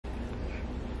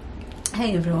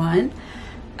Hey everyone,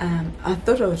 I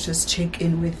thought I would just check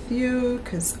in with you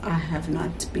because I have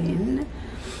not been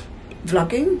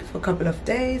vlogging for a couple of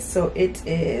days. So it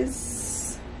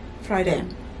is Friday.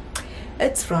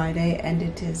 It's Friday and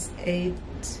it is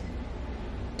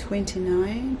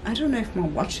 8:29. I don't know if my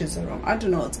watches are wrong. I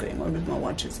don't know what's going on with my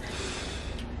watches.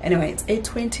 Anyway, it's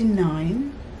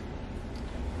 8:29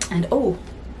 and oh,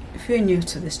 if you're new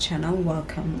to this channel,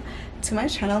 welcome to my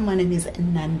channel. My name is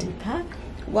Nandipa.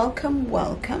 Welcome,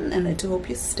 and I do hope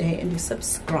you stay and you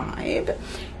subscribe.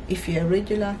 If you're a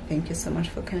regular, thank you so much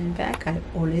for coming back. I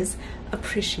always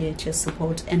appreciate your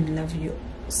support and love you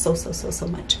so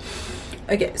much.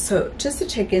 Okay, so just to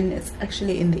check in, it's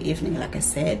actually in the evening. Like I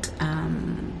said,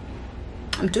 I'm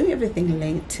doing everything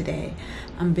late today.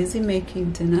 I'm busy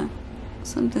making dinner.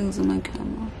 Something's on my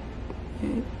camera.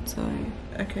 Okay, sorry.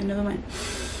 Okay, never mind.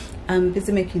 I'm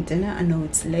busy making dinner. I know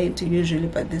it's late usually,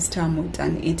 but this time we're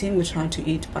done eating. We try to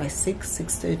eat by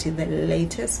 6:30 the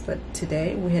latest, but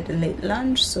today we had a late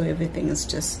lunch, so everything is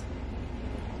just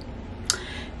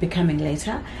becoming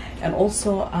later. And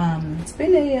also it's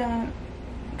been a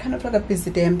kind of like a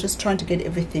busy day. I'm just trying to get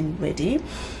everything ready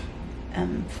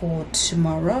for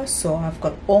tomorrow. So I've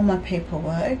got all my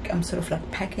paperwork. I'm sort of like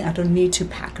packing. I don't need to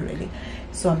pack really,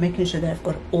 so I'm making sure that I've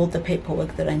got all the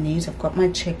paperwork that I need. I've got my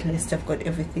checklist. I've got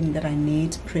everything that I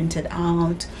need printed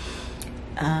out,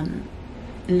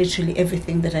 literally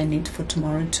everything that I need for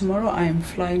tomorrow. Tomorrow I am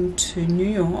flying to New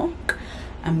York.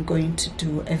 I'm going to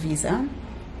do a visa.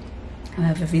 I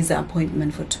have a visa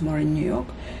appointment for tomorrow in New York,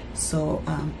 so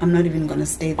I'm not even gonna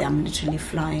stay there. I'm literally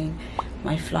flying.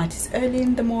 My flight is early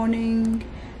in the morning,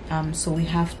 so we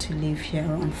have to leave here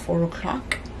around 4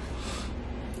 o'clock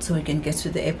so we can get to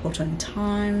the airport on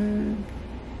time.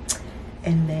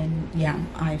 And then yeah,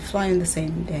 I fly on the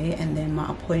same day, and then my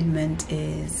appointment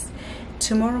is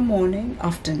tomorrow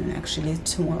afternoon, actually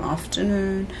tomorrow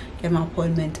afternoon. Get my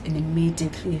appointment and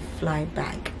immediately fly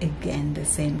back again the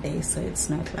same day. So it's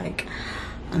not like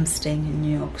I'm staying in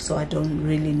New York, so I don't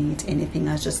really need anything.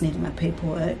 I just need my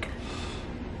paperwork,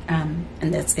 and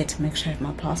that's it. Make sure I have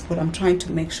my passport. I'm trying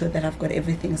to make sure that I've got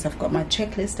everything. So I've got my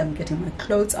checklist. I'm getting my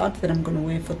clothes out that I'm going to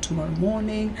wear for tomorrow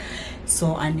morning,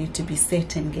 so I need to be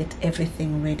set and get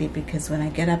everything ready, because when I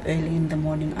get up early in the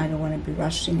morning, I don't want to be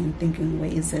rushing and thinking,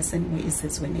 where is this and where is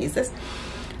this, when is this.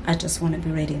 I just want to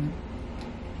be ready.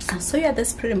 So yeah,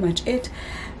 that's pretty much it.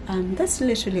 That's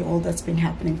literally all that's been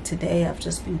happening today. I've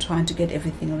just been trying to get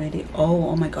everything ready.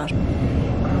 Oh my gosh,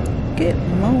 good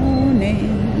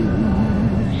morning.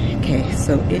 Okay,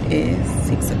 so it is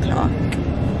 6 o'clock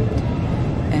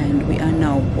and we are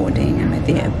now boarding. I'm at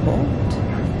the airport.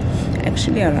 I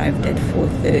actually arrived at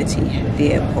 4:30 at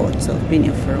the airport, so I've been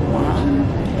here for a while,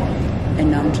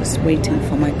 and I'm just waiting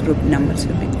for my group number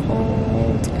to be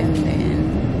called, and then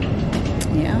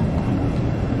yeah.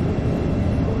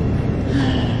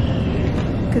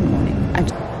 Good morning.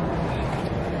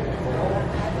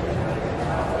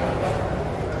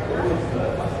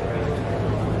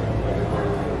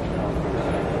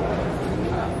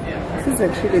 This is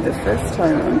actually the first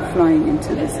time I'm flying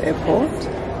into this airport.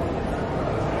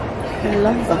 I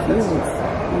love the views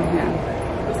in here.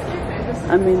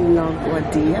 I'm in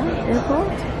LaGuardia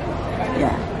Airport.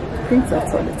 Yeah, I think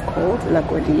that's what it's called,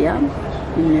 LaGuardia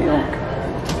in New York.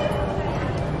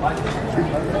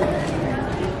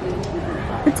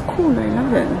 It's cool, I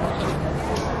love it.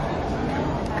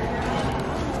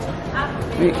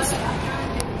 Wait.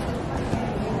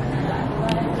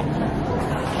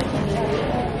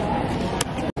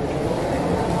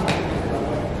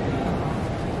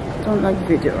 I don't like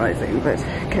videoizing, but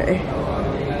okay.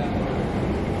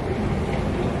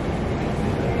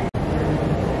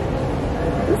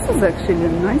 This is actually a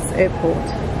nice airport.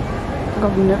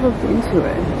 I've never been to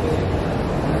it.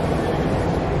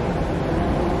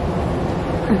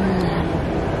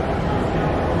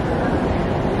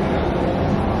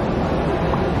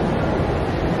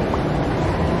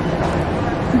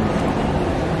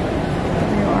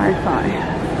 Wi-Fi.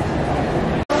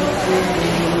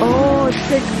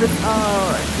 Check this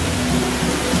out.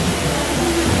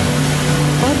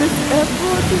 Oh, this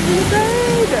airport is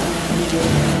inside.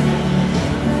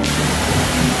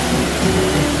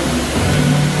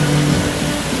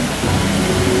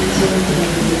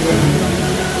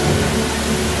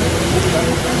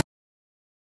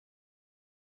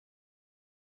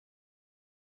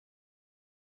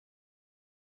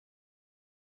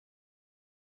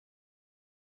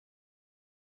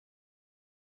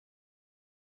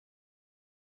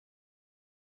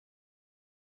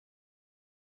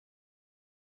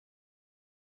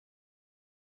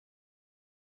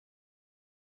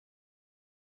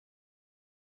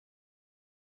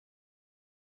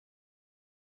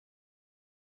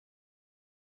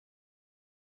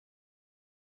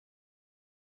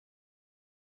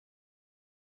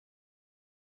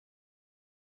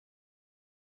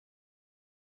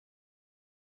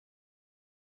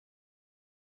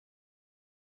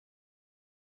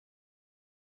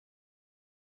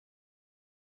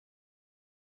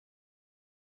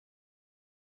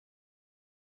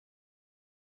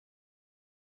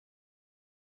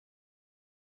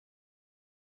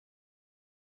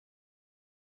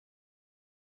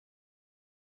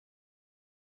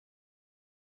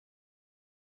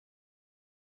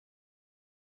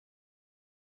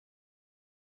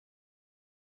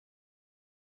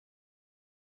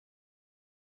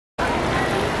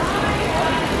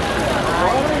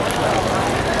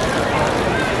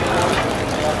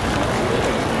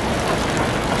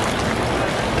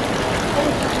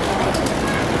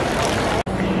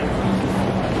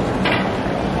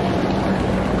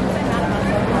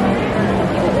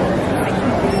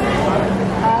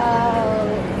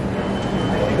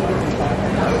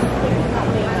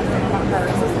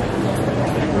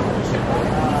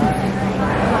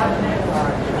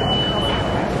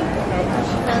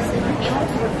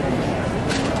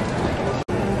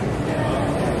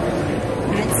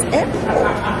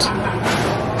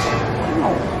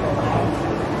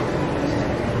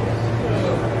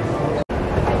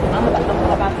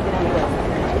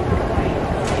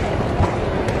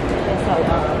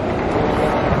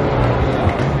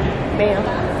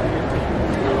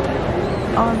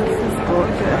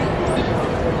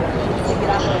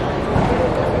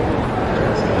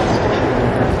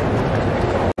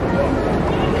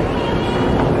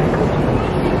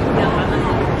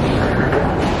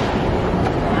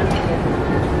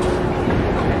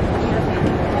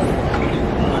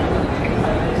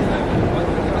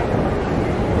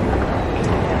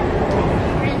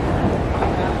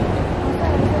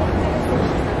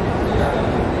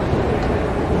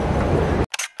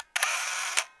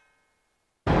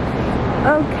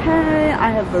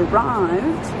 I've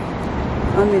arrived.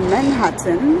 I'm in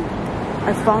Manhattan.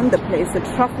 I found the place. The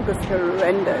traffic is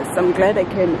horrendous. I'm glad I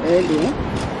came early.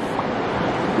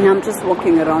 Now I'm just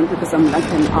walking around because I'm like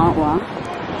an hour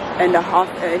and a half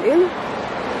early.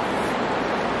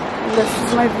 This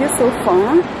is my view so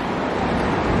far.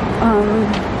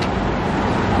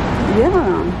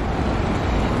 Yeah.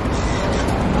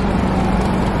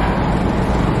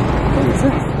 What is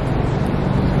it?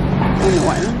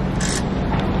 Anyway.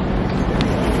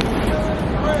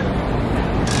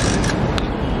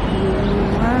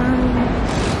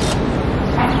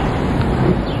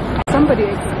 Somebody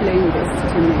explained this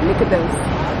to me. Look at those.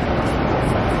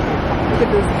 Look at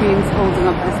those beams holding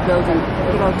up this building.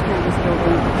 Look how tall this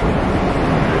building is.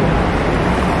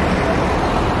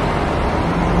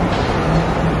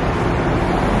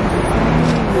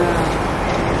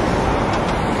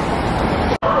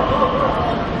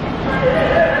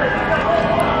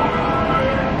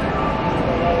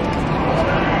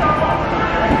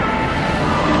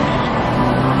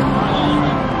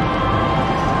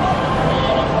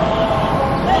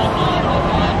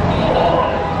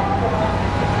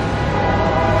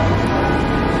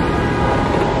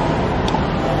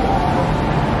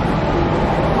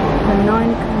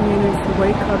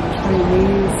 Wake up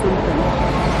training something.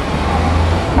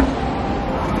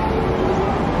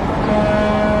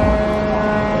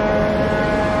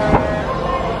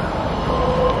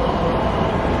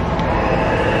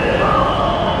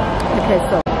 Okay,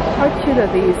 so how cute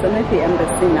are these? I'm at the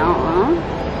embassy now, huh?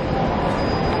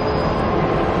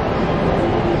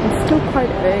 It's still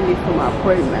quite early for my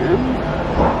appointment.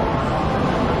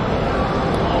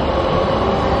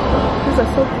 These are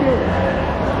so cute.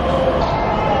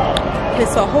 Okay,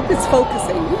 so I hope it's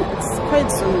focusing. It's quite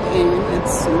zoomed in.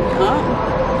 It's zoomed out.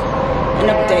 An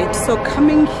update. So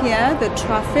coming here, the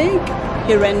traffic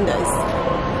horrendous.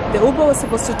 The Uber was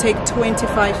supposed to take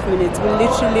 25 minutes. We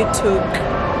literally took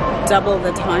double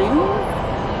the time.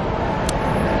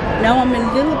 Now I'm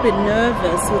a little bit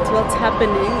nervous with what's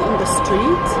happening on the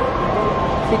street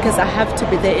because I have to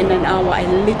be there in an hour. I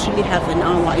literally have an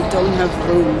hour. I don't have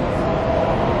room.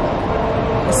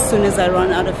 As soon as I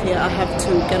run out of here, I have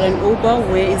to get an Uber.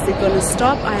 Where is it going to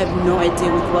stop? I have no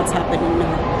idea with what's happening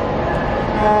now.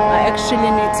 I actually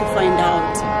need to find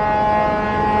out.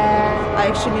 I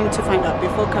actually need to find out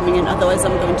before coming in. Otherwise,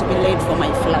 I'm going to be late for my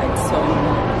flight. So,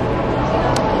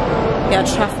 yeah,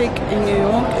 traffic in New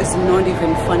York is not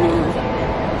even funny.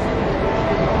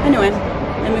 Anyway,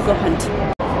 let me go hunt.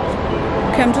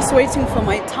 Okay, I'm just waiting for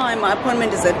my time. My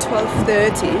appointment is at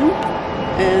 12:30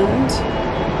 and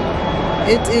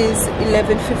it is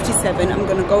 11:57. I'm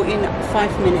gonna go in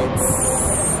 5 minutes.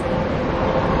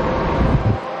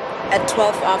 At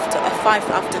 5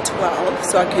 after 12,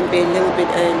 so I can be a little bit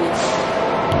early.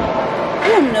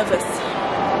 Oh, I'm nervous.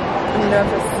 I'm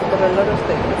nervous about a lot of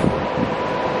things.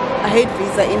 I hate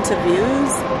visa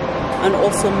interviews, and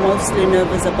also mostly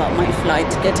nervous about my flight,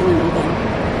 getting an Uber.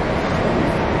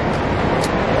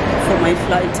 For my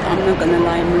flight, I'm not gonna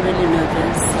lie, I'm really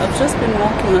nervous. I've just been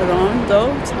walking around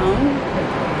though, town.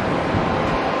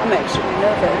 I'm actually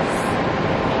nervous.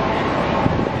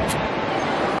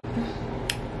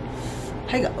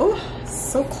 Oh,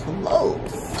 so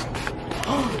close.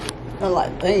 I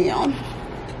like damn.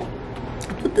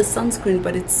 I put the sunscreen,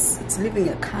 but it's leaving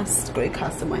a grey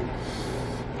cast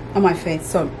on my face.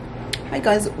 So, hi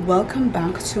guys, welcome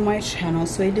back to my channel.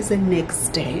 So it is the next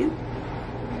day.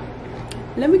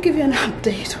 Let me give you an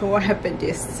update of what happened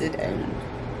yesterday.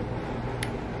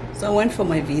 So I went for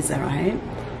my visa, right?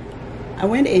 I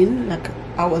went in like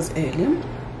hours early,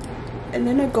 and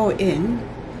then I go in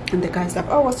and the guy's like,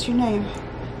 oh, what's your name?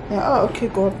 Yeah, oh, okay,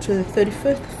 go up to the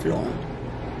 31st floor.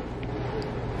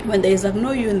 When there's like,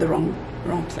 no, you're in the wrong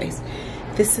place.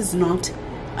 This is not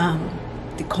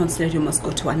the consulate, you must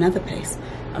go to another place.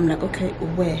 I'm like, okay,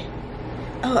 where?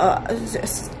 Oh,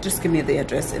 just give me the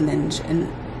address. And then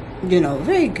you know,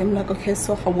 vague. I'm like, okay,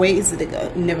 so where is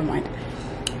it? Never mind.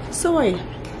 So I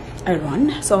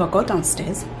run. So I go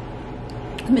downstairs,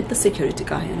 I met the security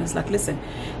guy, and I was like, listen,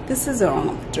 this is the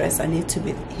wrong address, I need to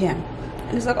be here.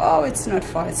 And he's like, oh, it's not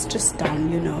far, it's just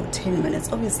down, you know, 10 minutes,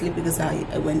 obviously because I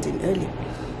went in early.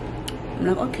 I'm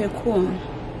like, okay, cool.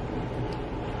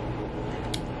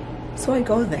 So I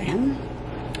go there.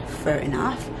 Fair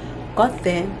enough. Got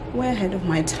there way ahead of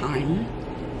my time.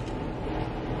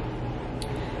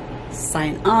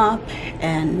 Sign up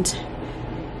and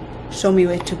show me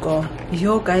where to go.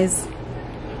 Yo guys,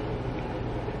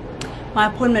 my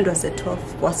appointment was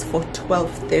for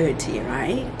 12:30,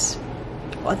 right?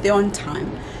 Got there on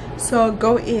time. So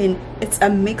go in, it's a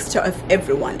mixture of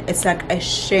everyone. It's like a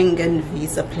Schengen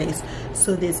visa place,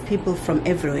 so there's people from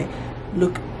everywhere.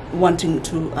 wanting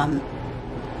to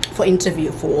for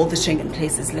interview for all the Schengen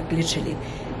places. Like literally,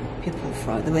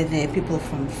 there were there people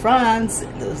from France,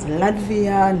 there was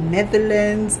Latvia,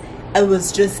 Netherlands. It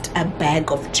was just a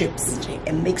bag of chips,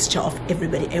 a mixture of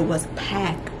everybody. It was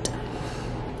packed,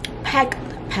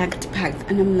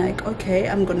 and I'm like, okay,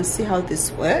 I'm gonna see how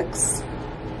this works.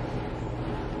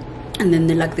 And then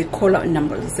they call out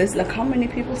numbers. There's like how many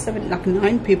people?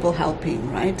 9 people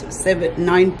helping, right?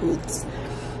 9 booths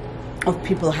of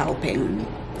people helping.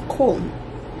 Cool.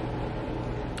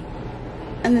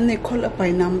 And then they call up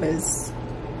by numbers.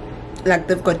 Like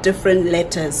they've got different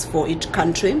letters for each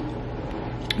country.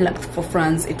 Like for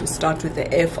France, it will start with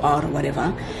the F, R, or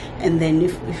whatever. And then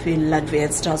if in Latvia,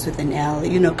 it starts with an L,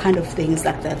 you know, kind of things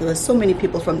like that. There were so many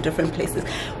people from different places.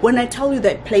 When I tell you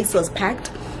that place was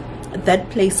packed, that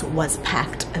place was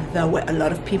packed. There were a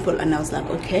lot of people, and I was like,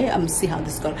 okay, I'm see how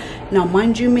this goes. Now,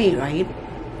 mind you me, right?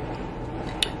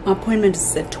 My appointment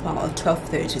is at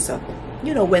 12:30. So,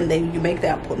 you know, when you make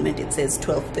the appointment, it says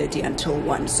 12:30 until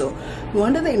 1. So you're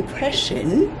under the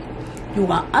impression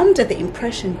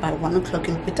by 1 o'clock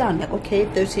you'll be done. Like, okay,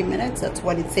 30 minutes, that's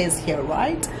what it says here,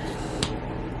 right?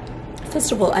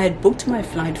 First of all, I had booked my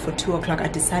flight for 2 o'clock. I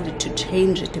decided to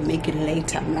change it to make it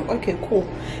later. I'm like, okay, cool.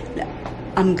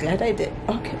 I'm glad I did.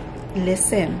 Okay,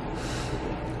 listen.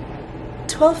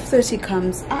 12:30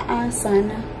 comes.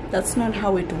 Sana, that's not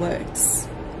how it works.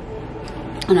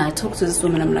 And I talked to this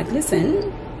woman. I'm like,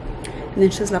 listen. And then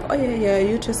she's like, oh yeah,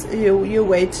 you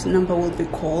wait, number will be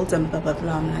called and blah blah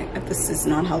blah. I'm like, this is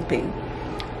not helping.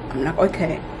 I'm like,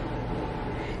 okay.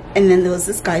 And then there was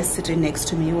this guy sitting next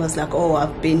to me. He was like, oh,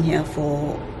 I've been here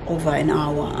for over an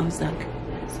hour. I was like,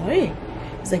 sorry?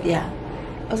 He's like, yeah.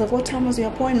 I was like, what time was your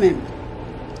appointment?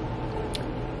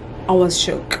 I was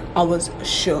shook. I was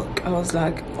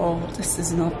like, oh, this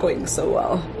is not going so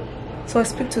well. So I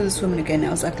speak to this woman again. I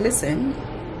was like, listen,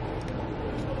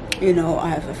 you know, I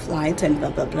have a flight and blah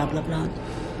blah blah blah blah.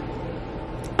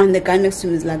 And the guy next to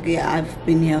me is like, yeah, I've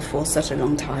been here for such a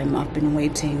long time. I've been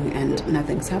waiting and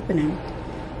nothing's happening.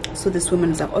 So this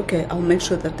woman is like, okay, I'll make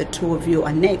sure that the 2 of you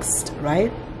are next,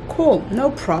 right? Cool,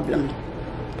 no problem.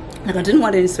 Like, I didn't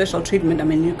want any special treatment. I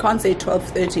mean, you can't say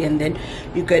 12:30 and then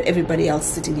you get everybody else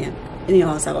sitting here. Anyway,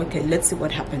 I was like, okay, let's see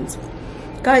what happens.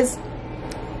 Guys,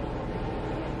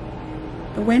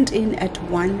 I went in at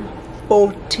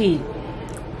 1:40.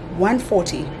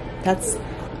 1:40. That's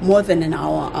more than an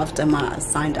hour after my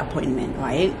assigned appointment,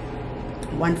 right?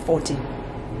 1:40.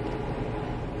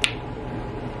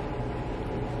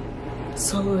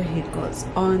 So he goes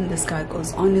on, this guy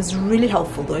goes on. He's really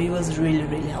helpful though. He was really,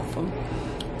 really helpful.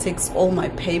 Takes all my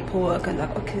paperwork and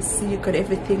like, okay, see, you got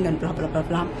everything and blah blah blah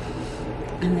blah.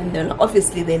 And then they're like,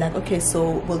 obviously they're like, okay,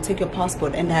 so we'll take your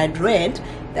passport. And I had read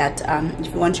that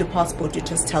if you want your passport, you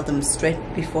just tell them straight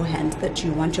beforehand that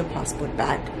you want your passport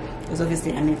back, because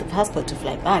obviously I need the passport to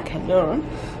fly back. Hello.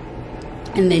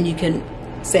 And then you can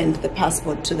send the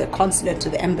passport to the consulate, to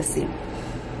the embassy.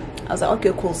 I was like,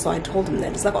 okay, cool. So I told him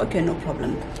that. It's like, okay, no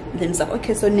problem. And then it's like,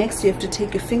 okay, so next you have to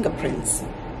take your fingerprints.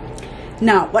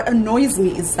 Now, what annoys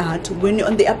me is that when you're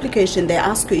on the application, they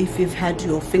ask you if you've had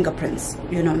your fingerprints,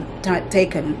 you know,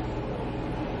 taken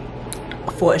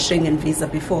for a Schengen visa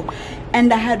before.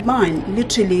 And I had mine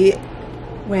literally,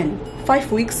 when?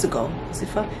 5 weeks ago. Was it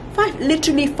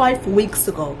literally 5 weeks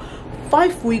ago.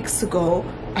 5 weeks ago,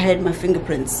 I had my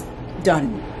fingerprints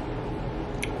done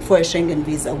for a Schengen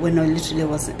visa when I literally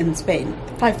was in Spain.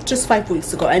 Just 5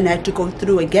 weeks ago, and I had to go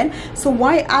through again. So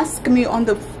why ask me on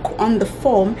the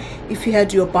form if you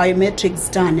had your biometrics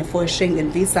done for a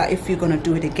Schengen visa if you're gonna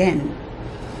do it again?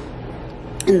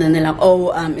 And then they're like,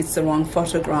 oh, it's the wrong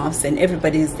photographs, and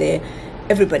everybody's there.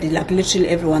 Everybody, like literally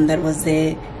everyone that was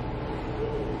there,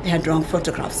 they had wrong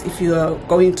photographs. If you are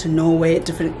going to Norway,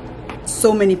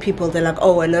 so many people, they're like,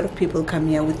 oh, a lot of people come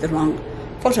here with the wrong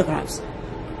photographs,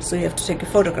 so you have to take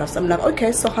your photographs. I'm like,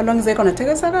 okay, so how long is it gonna take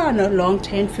us? Like, I don't know, long,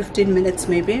 10-15 minutes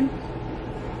maybe.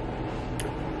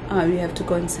 You have to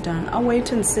go and sit down. I'll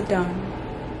wait and sit down.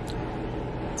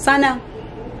 Sana,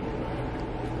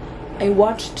 I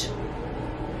watched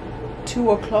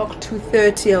 2 o'clock,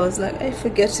 2:30. I was like, I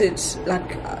forget it.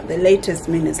 Like the latest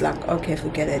minutes, like, okay,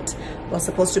 forget it. I was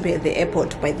supposed to be at the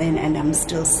airport by then, and I'm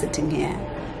still sitting here.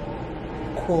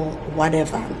 Cool,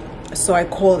 whatever. So I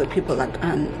called the people, like,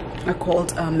 I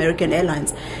called American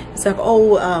Airlines. It's like,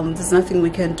 oh, there's nothing we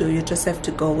can do. You just have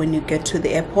to go when you get to the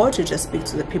airport. You just speak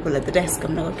to the people at the desk.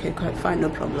 I'm like, okay, fine, no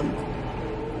problem.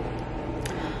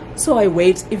 So I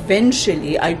wait.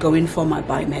 Eventually, I go in for my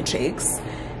biometrics,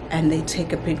 and they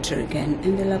take a picture again.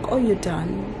 And they're like, oh, you're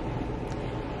done.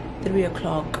 3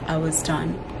 o'clock, I was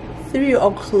done. 3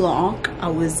 o'clock, I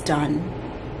was done.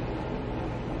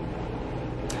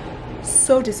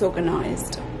 so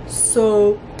disorganized,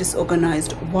 so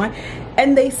disorganized. Why?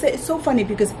 And they say it's so funny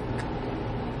because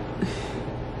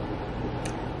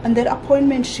on that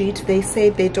appointment sheet they say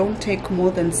they don't take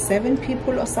more than 7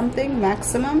 people or something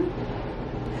maximum.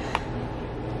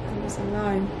 It was a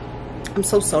lie. I'm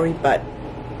so sorry, but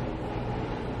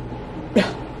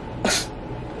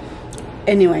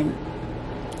anyway,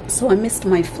 so I missed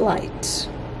my flight.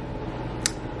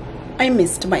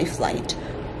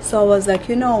 So I was like,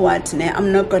 you know what,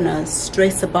 I'm not gonna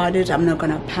stress about it, I'm not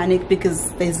gonna panic,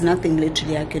 because there's nothing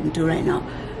literally I can do right now.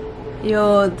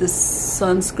 Yo, the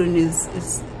sunscreen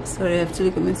is sorry, I have to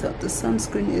look at myself. The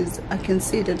sunscreen is, I can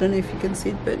see it, I don't know if you can see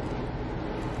it, but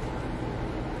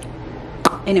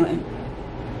anyway,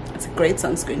 it's a great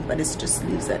sunscreen, but it just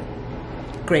leaves that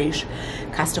grayish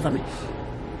cast over me.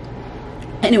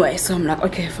 Anyway, so I'm like,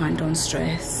 okay, fine, don't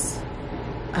stress.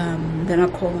 Then I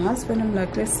called my husband. I'm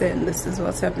like, listen, this is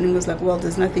what's happening. He was like, well,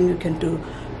 there's nothing you can do.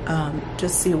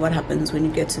 Just see what happens when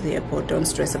you get to the airport. Don't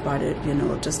stress about it, you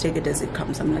know, just take it as it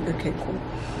comes. I'm like, okay, cool.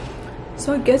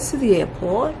 So I get to the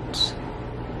airport,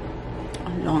 a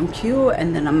long queue,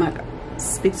 and then I'm like,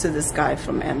 speak to this guy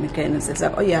from America, and it's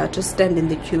like, oh yeah, just stand in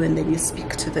the queue and then you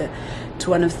speak to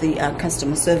one of the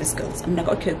customer service girls. I'm like,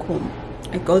 okay, cool.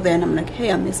 I go there and I'm like,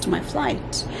 hey, I missed my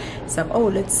flight. It's like, oh,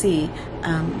 let's see,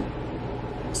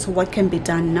 so what can be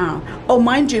done now? Oh,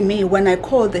 mind you, me, when I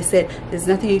called, they said there's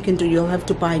nothing you can do, you'll have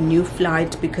to buy a new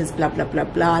flight because blah blah blah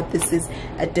blah. This is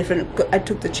a different, I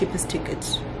took the cheapest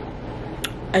ticket.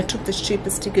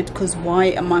 Because why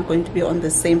am I going to be on the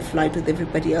same flight with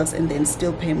everybody else and then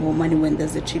still pay more money when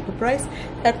there's a cheaper price?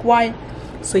 Like, why?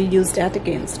 So he used that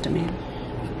against me.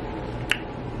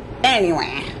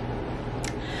 Anyway,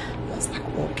 I was like,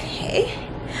 okay.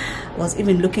 I was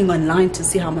even looking online to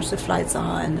see how much the flights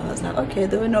are, and I was like, okay,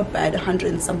 they were not bad,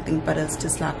 100 and something, but it's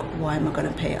just like, why am I going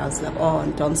to pay? I was like, oh,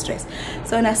 don't stress.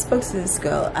 So when I spoke to this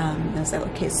girl, I was like,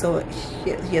 okay, so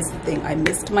here's the thing, I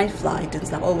missed my flight. And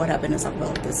it's like, oh, what happened? It's like,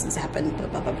 well, this has happened, blah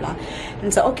blah blah blah. And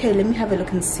it's like, okay, let me have a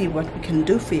look and see what we can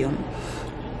do for you.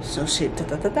 So she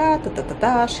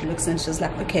she looks and she's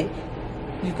like, okay,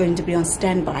 you're going to be on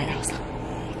standby. I was like,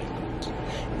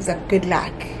 it's like, good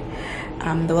luck.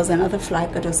 There was another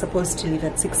flight that was supposed to leave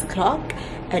at 6 o'clock.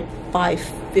 At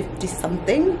 5:50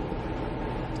 something,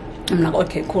 I'm like,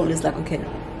 okay, cool. It's like, okay,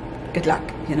 good luck,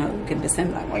 you know, you can be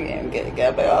sent like, okay, I'm getting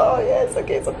it, but oh yes,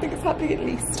 okay, something is happening at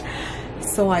least.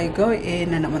 So I go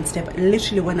in and I'm on step.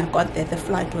 Literally when I got there, the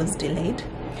flight was delayed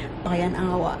by an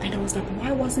hour, and I was like,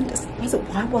 why wasn't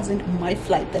my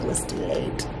flight that was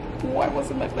delayed? Why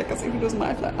wasn't my flight? Because if it was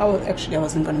my flight, I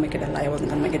wasn't gonna make it. A lie, I wasn't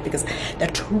gonna make it because the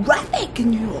traffic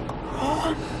in New York,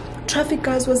 traffic,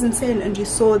 guys, was insane. And you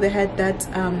saw they had that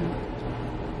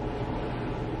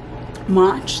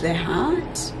march they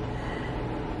had.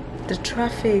 The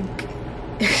traffic.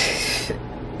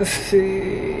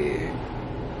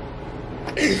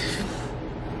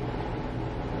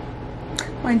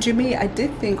 Mind you, me, I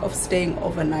did think of staying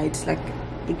overnight, like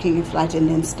booking a flight and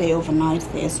then stay overnight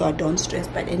there so I don't stress.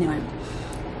 But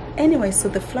anyway, so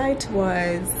the flight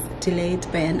was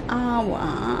delayed by an hour.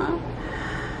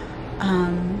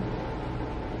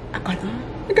 I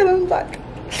got on back.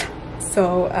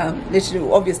 So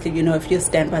literally, obviously, you know, if you're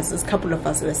standby, there's a couple of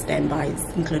us who were standbys,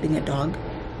 including a dog,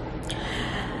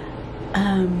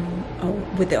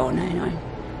 with the owner anyway.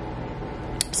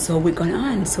 So we got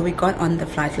on the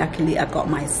flight. Luckily I got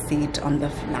my seat on the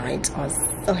flight. I was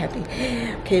so happy.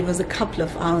 Okay, it was a couple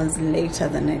of hours later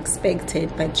than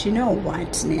expected, but you know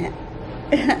what,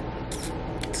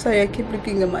 sorry, I keep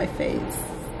looking at my face.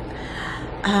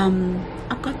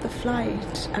 I got the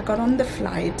flight, I got on the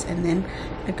flight, and then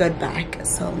I got back.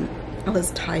 So I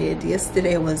was tired.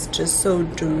 Yesterday was just so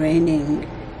draining.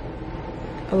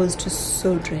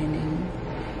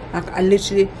 Like, I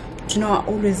literally, you know, I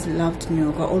always loved New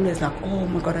York. I always like, oh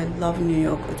my god, I love New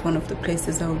York. It's one of the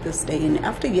places I would just stay in.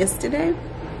 After yesterday,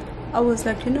 I was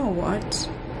like, you know what,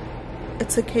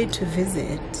 it's okay to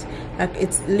visit. Like,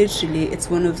 it's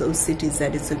one of those cities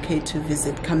that it's okay to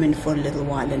visit, come in for a little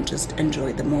while and just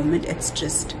enjoy the moment. It's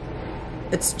just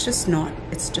not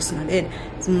it.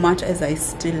 As much as I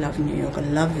still love New York, I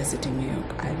love visiting New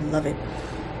York, I love it,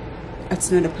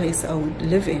 it's not a place I would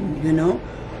live in, you know.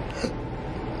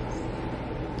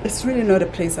 It's really not a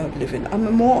place I would live in.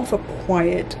 I'm more of a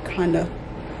quiet kind of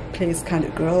place kind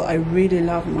of girl. I really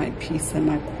love my peace and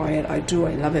my quiet. I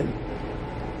love it.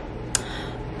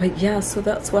 But yeah, so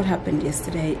that's what happened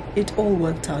yesterday. It all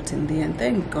worked out in the end,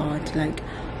 thank God. Like,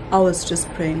 I was just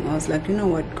praying. I was like, you know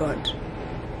what, God,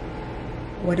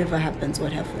 whatever happens,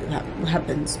 what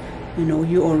happens, you know,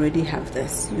 you already have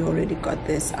this, you already got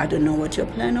this. I don't know what your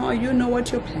plan, or you know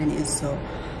what your plan is. So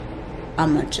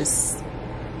I'ma just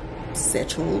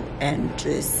settle and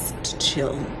just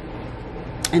chill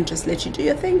and just let you do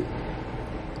your thing.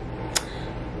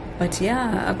 But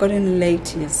yeah, I got in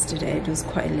late yesterday. It was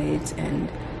quite late and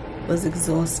was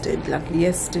exhausted. Like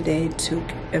yesterday took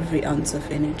every ounce of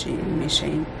energy in my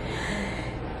Shane.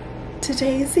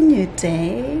 Today is a new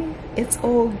day. It's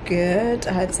all good.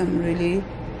 I had some really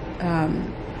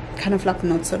kind of like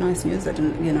not so nice news. I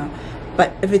didn't, you know,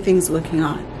 but everything's working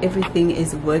out. Everything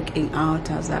is working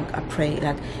out. I was like, I pray,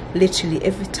 like literally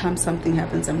every time something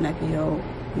happens, I'm like, yo,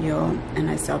 and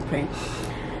I start praying.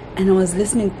 And I was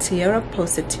listening, Tiara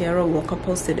Walker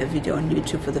posted a video on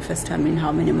YouTube for the first time in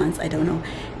how many months, I don't know.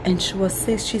 And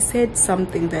she said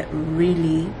something that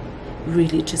really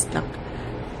just like,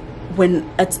 when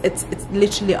it's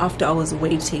literally after I was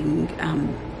waiting,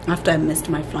 after I missed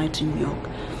my flight to New York.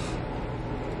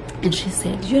 And she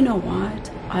said, you know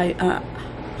what, I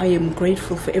am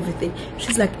grateful for everything.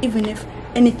 She's like, even if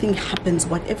anything happens,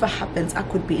 whatever happens, I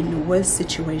could be in the worst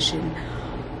situation,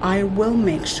 I will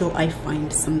make sure I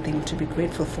find something to be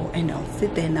grateful for. And I'll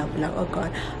sit there and I'll be like, oh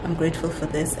God, I'm grateful for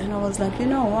this. And I was like, you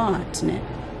know what, Ned?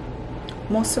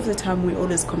 Most of the time we're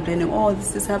always complaining, oh,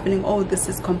 this is happening, oh, this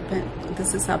is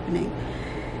happening.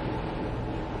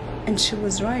 And she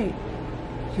was right,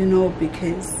 you know,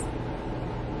 because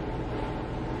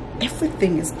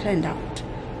everything is planned out.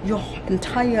 Your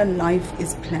entire life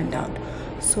is planned out.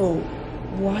 So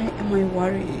why am I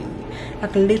worrying?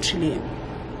 Like literally,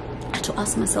 I had to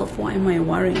ask myself, why am I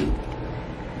worrying?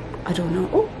 I don't know.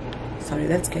 Oh, sorry,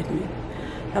 that scared me.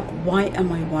 Like, why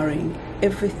am I worrying?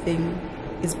 Everything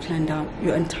is planned out.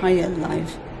 Your entire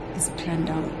life is planned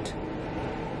out.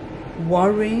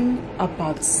 Worrying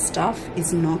about stuff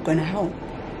is not going to help.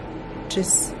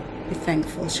 Just be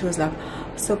thankful. She was like,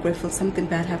 so grateful, something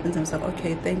bad happens. I was like,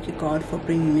 okay, thank you God for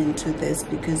bringing me into this,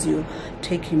 because you're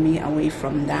taking me away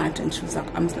from that. And she was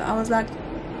like, I was like,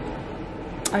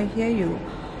 I hear you,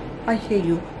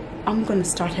 I'm gonna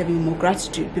start having more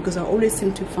gratitude, because I always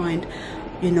seem to find,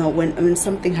 you know, when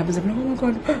something happens, I'm like, oh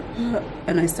my God,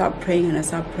 and I start praying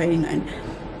and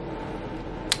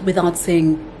without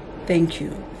saying thank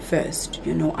you first,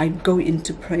 you know, I go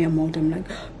into prayer mode. I'm like,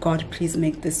 God, please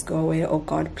make this go away, or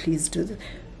God, please do this.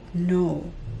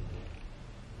 No,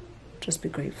 just be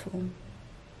grateful.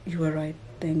 You were right.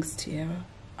 Thanks, Tiara.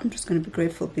 I'm just going to be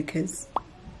grateful because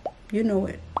you know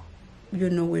it. You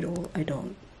know it all. I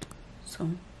don't. So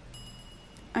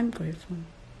I'm grateful.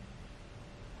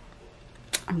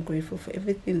 I'm grateful for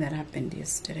everything that happened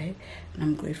yesterday, and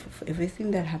I'm grateful for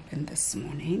everything that happened this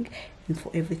morning, and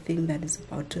for everything that is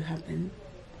about to happen.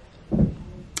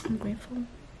 I'm grateful.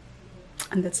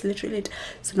 And that's literally it.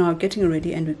 So now I'm getting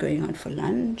ready and we're going out for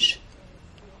lunch.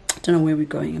 I don't know where we're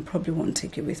going. I probably won't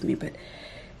take you with me, but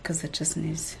because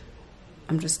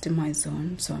I'm just in my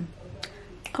zone. So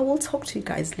I will talk to you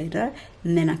guys later,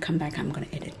 and then I come back, I'm gonna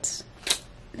edit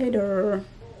later.